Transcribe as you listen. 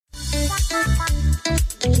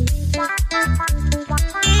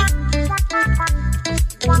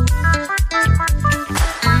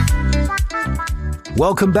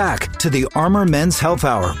Welcome back to the Armor Men's Health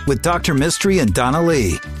Hour with Dr. Mystery and Donna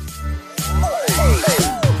Lee.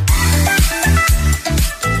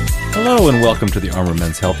 Hello and welcome to the Armor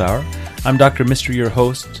Men's Health Hour. I'm Dr. Mystery, your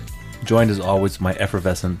host, joined as always by my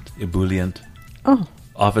effervescent, ebullient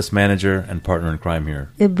office manager and partner in crime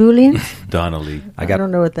here. Ebullient? Donna Lee. I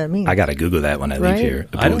don't know what that means. I got to Google that when I leave here.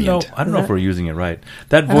 I don't know if we're using it right.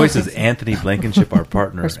 That voice is Anthony Blankenship, our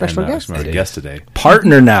partner. Our special guest. Our guest today.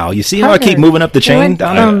 Partner now. You see how I keep moving up the chain,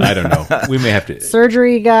 Donna? I don't know. We may have to...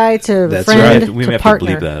 Surgery guy to That's friend right. We may to have partner.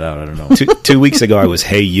 to bleep that out. I don't know. 2 weeks ago, I was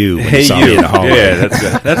Hey You when you saw me in the hallway. Yeah, that's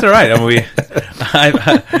good. That's all right. I mean,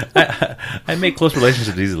 I make close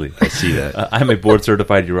relationships easily. I see that. I'm a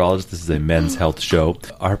board-certified urologist. This is a men's health show.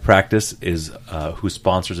 Our practice is who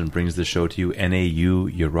sponsors and brings the show to you, NAU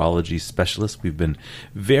Urology Specialists. We've been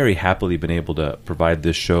very happily been able to provide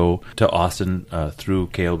this show to Austin through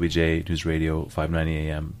KLBJ News Radio, 590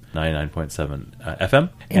 AM, 99.7 FM.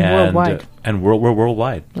 And worldwide. And we're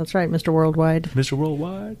worldwide. That's right, Mr. Worldwide. Mr.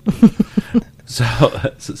 Worldwide.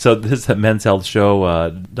 So this is a men's health show.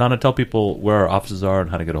 Donna, tell people where our offices are and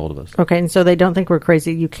how to get a hold of us. Okay, and so they don't think we're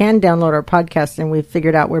crazy. You can download our podcast, and we've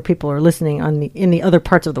figured out where people are listening in the other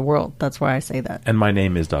parts of the world. That's why I say that. And my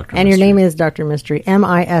name is Dr. And Mystery. your name is Dr. Mystery,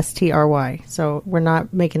 Mistry. So we're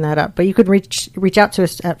not making that up. But you could reach out to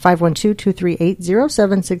us at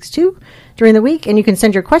 512-238-0762 during the week, and you can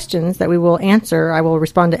send your questions that we will answer. I will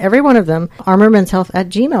respond to every one of them.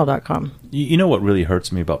 armormenshealth@gmail.com. You know what really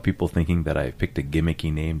hurts me about people thinking that I picked a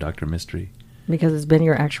gimmicky name, Dr. Mystery? Because it's been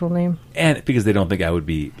your actual name? And because they don't think I would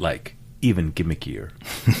be, like, even gimmickier.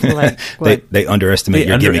 Like what? They underestimate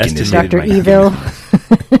your gimmickiness. Dr. Evil.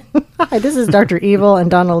 Hi, this is Dr. Evil and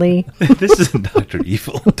Donna Lee. This is Dr.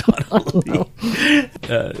 Evil and Donna Lee.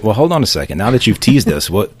 Well, hold on a second. Now that you've teased us,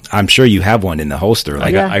 I'm sure you have one in the holster.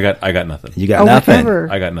 I got nothing. You got nothing? Whatever.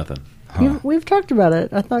 I got nothing. We've talked about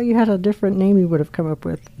it. I thought you had a different name you would have come up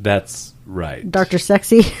with. That's right. Dr.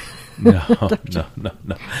 Sexy? No.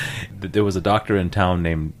 There was a doctor in town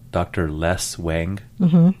named Dr. Les Wang.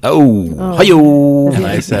 Mm-hmm. Hi-yo. And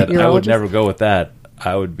I said I would Urologist? never go with that.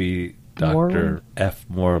 I would be Dr. Moore? F.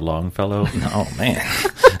 Moore Longfellow. Oh, man.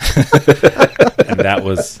 And that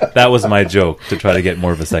was my joke to try to get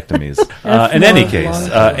more vasectomies. In any case,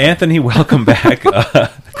 Anthony, welcome back.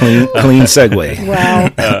 Clean segue. Wow.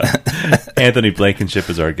 Anthony Blankenship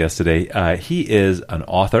is our guest today. He is an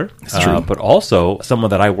author, but also someone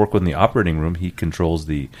that I work with in the operating room. He controls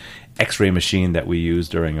the X-ray machine that we use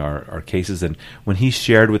during our cases. And when he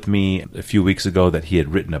shared with me a few weeks ago that he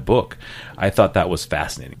had written a book, I thought that was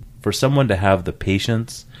fascinating. For someone to have the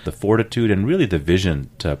patience, the fortitude, and really the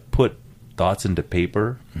vision to put thoughts into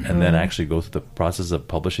paper and then actually go through the process of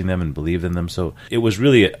publishing them and believe in them. So it was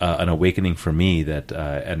really an awakening for me that,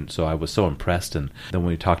 and so I was so impressed. And then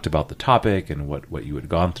when we talked about the topic and what you had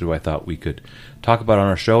gone through, I thought we could talk about it on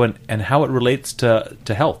our show and how it relates to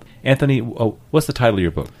health. Anthony, what's the title of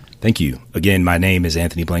your book? Thank you. Again, my name is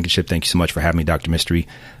Anthony Blankenship. Thank you so much for having me, Dr. Mystery.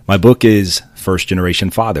 My book is First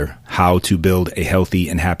Generation Father, How to Build a Healthy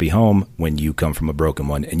and Happy Home When You Come from a Broken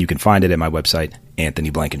One. And you can find it at my website,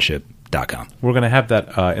 anthonyblankenship.com. We're going to have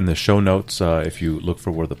that in the show notes if you look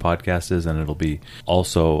for where the podcast is, and it'll be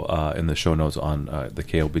also in the show notes on the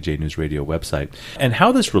KLBJ News Radio website. And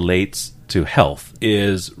how this relates to health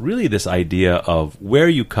is really this idea of where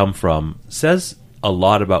you come from says a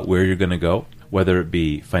lot about where you're going to go, whether it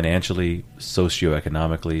be financially,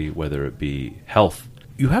 socioeconomically, whether it be health.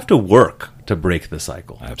 You have to work to break the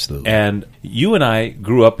cycle. Absolutely. And you and I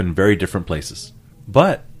grew up in very different places,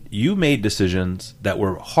 but you made decisions that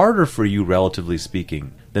were harder for you, relatively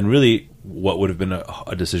speaking, than really what would have been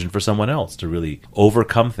a decision for someone else to really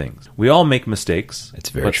overcome things. We all make mistakes.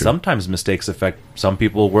 It's very true. Sometimes mistakes affect some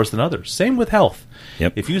people worse than others. Same with health.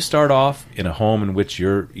 Yep. If you start off in a home in which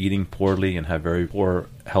you're eating poorly and have very poor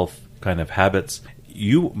health kind of habits,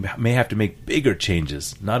 you may have to make bigger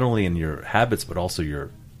changes, not only in your habits, but also your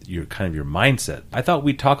kind of your mindset. I thought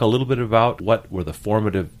we'd talk a little bit about what were the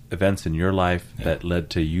formative events in your life that led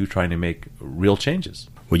to you trying to make real changes.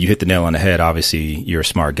 Well, you hit the nail on the head. Obviously, you're a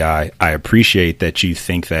smart guy. I appreciate that you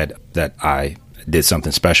think that I did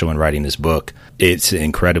something special in writing this book. It's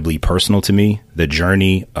incredibly personal to me. The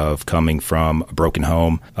journey of coming from a broken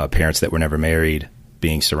home, parents that were never married,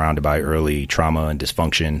 being surrounded by early trauma and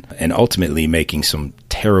dysfunction, and ultimately making some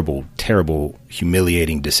terrible, terrible,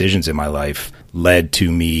 humiliating decisions in my life led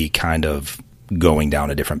to me kind of going down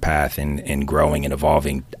a different path and growing and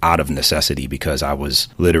evolving out of necessity, because I was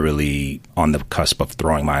literally on the cusp of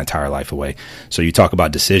throwing my entire life away. So you talk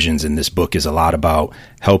about decisions, and this book is a lot about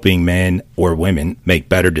helping men or women make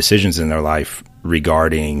better decisions in their life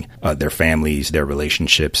regarding their families, their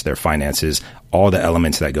relationships, their finances, all the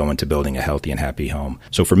elements that go into building a healthy and happy home.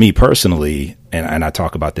 So for me personally, and I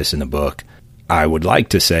talk about this in the book, I would like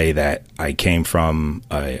to say that I came from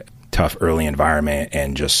a tough early environment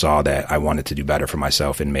and just saw that I wanted to do better for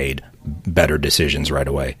myself and made better decisions right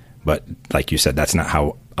away. But like you said, that's not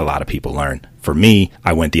how a lot of people learn. For me,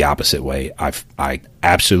 I went the opposite way. I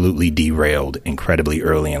absolutely derailed incredibly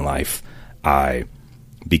early in life. I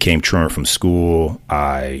became truant from school.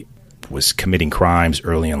 I was committing crimes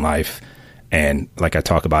early in life. And like I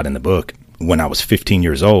talk about in the book, when I was 15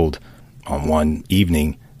 years old, on one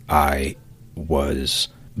evening, I was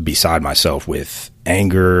beside myself with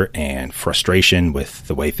anger and frustration with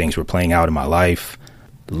the way things were playing out in my life,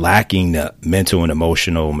 lacking the mental and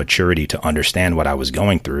emotional maturity to understand what I was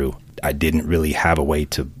going through. I didn't really have a way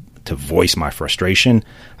to voice my frustration.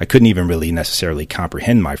 I couldn't even really necessarily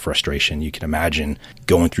comprehend my frustration. You can imagine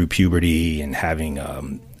going through puberty and having a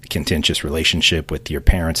contentious relationship with your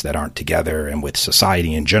parents that aren't together and with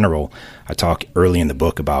society in general. I talk early in the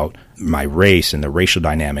book about my race and the racial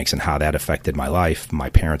dynamics and how that affected my life. My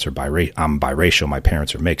parents are I'm biracial. My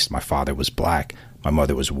parents are mixed. My father was black. My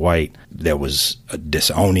mother was white. There was a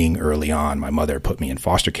disowning early on. My mother put me in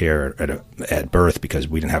foster care at birth because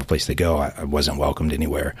we didn't have a place to go. I wasn't welcomed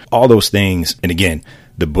anywhere. All those things. And again,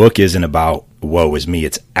 the book isn't about woe is me.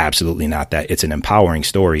 It's absolutely not that. It's an empowering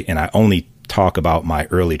story. And I only talk about my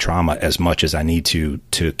early trauma as much as I need to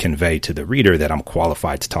convey to the reader that I'm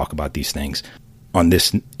qualified to talk about these things. On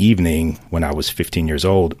this evening, when I was 15 years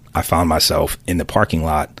old, I found myself in the parking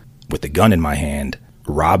lot with a gun in my hand,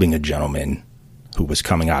 robbing a gentleman who was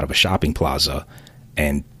coming out of a shopping plaza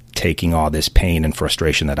and taking all this pain and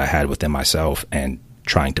frustration that I had within myself and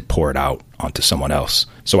trying to pour it out onto someone else.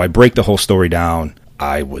 So I break the whole story down.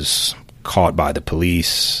 I was caught by the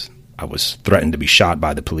police. I was threatened to be shot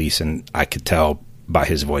by the police, and I could tell by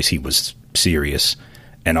his voice he was serious.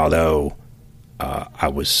 And although I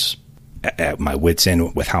was at my wit's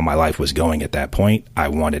end with how my life was going at that point, I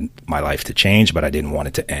wanted my life to change, but I didn't want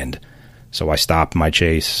it to end. So I stopped my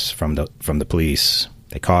chase from the police.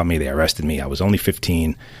 They caught me. They arrested me. I was only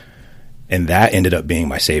 15. And that ended up being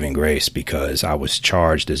my saving grace because I was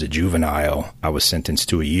charged as a juvenile. I was sentenced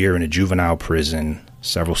to a year in a juvenile prison,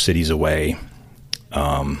 several cities away.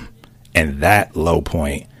 And that low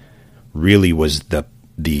point really was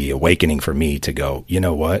the awakening for me to go, you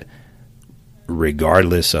know what?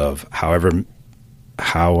 Regardless of however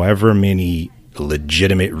many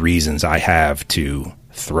legitimate reasons I have to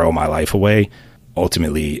throw my life away,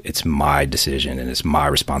 ultimately it's my decision and it's my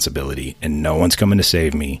responsibility and no one's coming to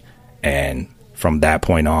save me. And from that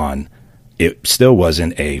point on, it still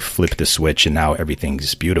wasn't a flip the switch and now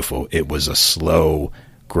everything's beautiful. It was a slow,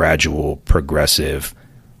 gradual, progressive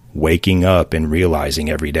waking up and realizing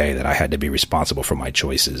every day that I had to be responsible for my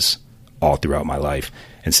choices all throughout my life.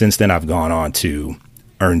 And since then, I've gone on to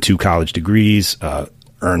earn 2 college degrees,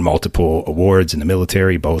 earn multiple awards in the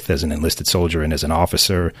military, both as an enlisted soldier and as an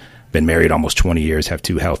officer. Been married almost 20 years, have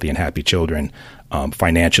 2 healthy and happy children.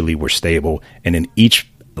 Financially, we're stable. And in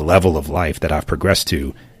each level of life that I've progressed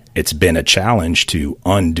to, it's been a challenge to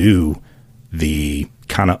undo the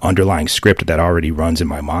kind of underlying script that already runs in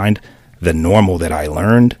my mind. The normal that I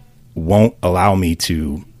learned won't allow me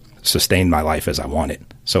to sustain my life as I want it.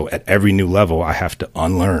 So at every new level, I have to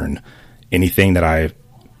unlearn anything that I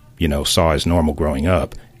saw as normal growing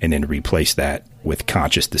up and then replace that with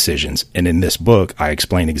conscious decisions. And in this book, I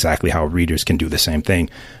explain exactly how readers can do the same thing.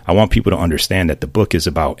 I want people to understand that the book is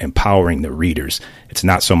about empowering the readers. It's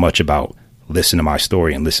not so much about listen to my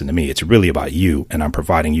story and listen to me. It's really about you, and I'm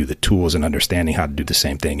providing you the tools and understanding how to do the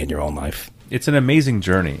same thing in your own life. It's an amazing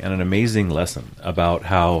journey and an amazing lesson about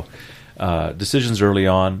how decisions early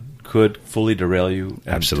on could fully derail you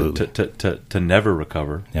and absolutely to never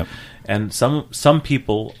recover. Yep. And some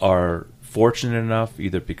people are fortunate enough,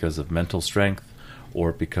 either because of mental strength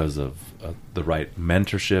or because of the right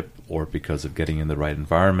mentorship or because of getting in the right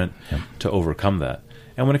environment, to overcome that.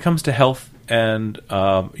 And when it comes to health and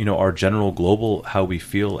our general global how we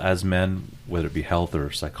feel as men, whether it be health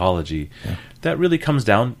or psychology, that really comes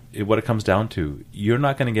down. What it comes down to, you're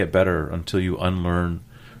not going to get better until you unlearn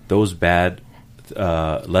those bad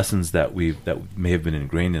lessons that may have been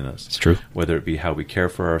ingrained in us. It's true. Whether it be how we care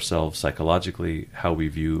for ourselves psychologically, how we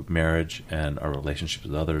view marriage and our relationships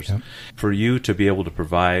with others. Yep. For you to be able to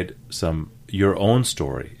provide your own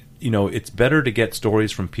story, it's better to get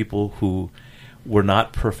stories from people who were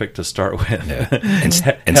not perfect to start with,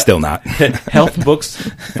 and still not. Health books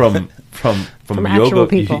from yoga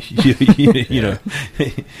people.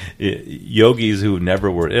 Yogis who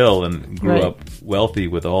never were ill and grew up wealthy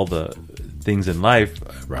with all the things in life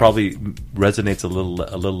probably resonates a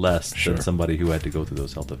little less Sure. than somebody who had to go through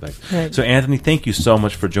those health effects. Right. So, Anthony, thank you so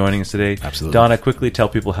much for joining us today. Absolutely. Donna, quickly tell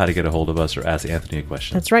people how to get a hold of us or ask Anthony a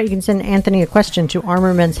question. That's right. You can send Anthony a question to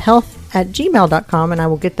armormenshealth@gmail.com, and I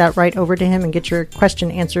will get that right over to him and get your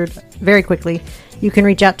question answered very quickly. You can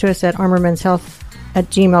reach out to us at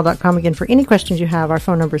armormenshealth@gmail.com. Again, for any questions you have, our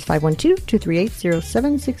phone number is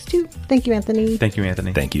 512-238-0762. Thank you, Anthony. Thank you,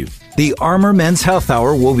 Anthony. Thank you. The Armor Men's Health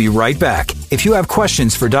Hour will be right back. If you have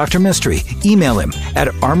questions for Dr. Mystery, email him at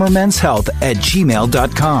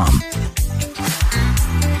armormenshealth@gmail.com.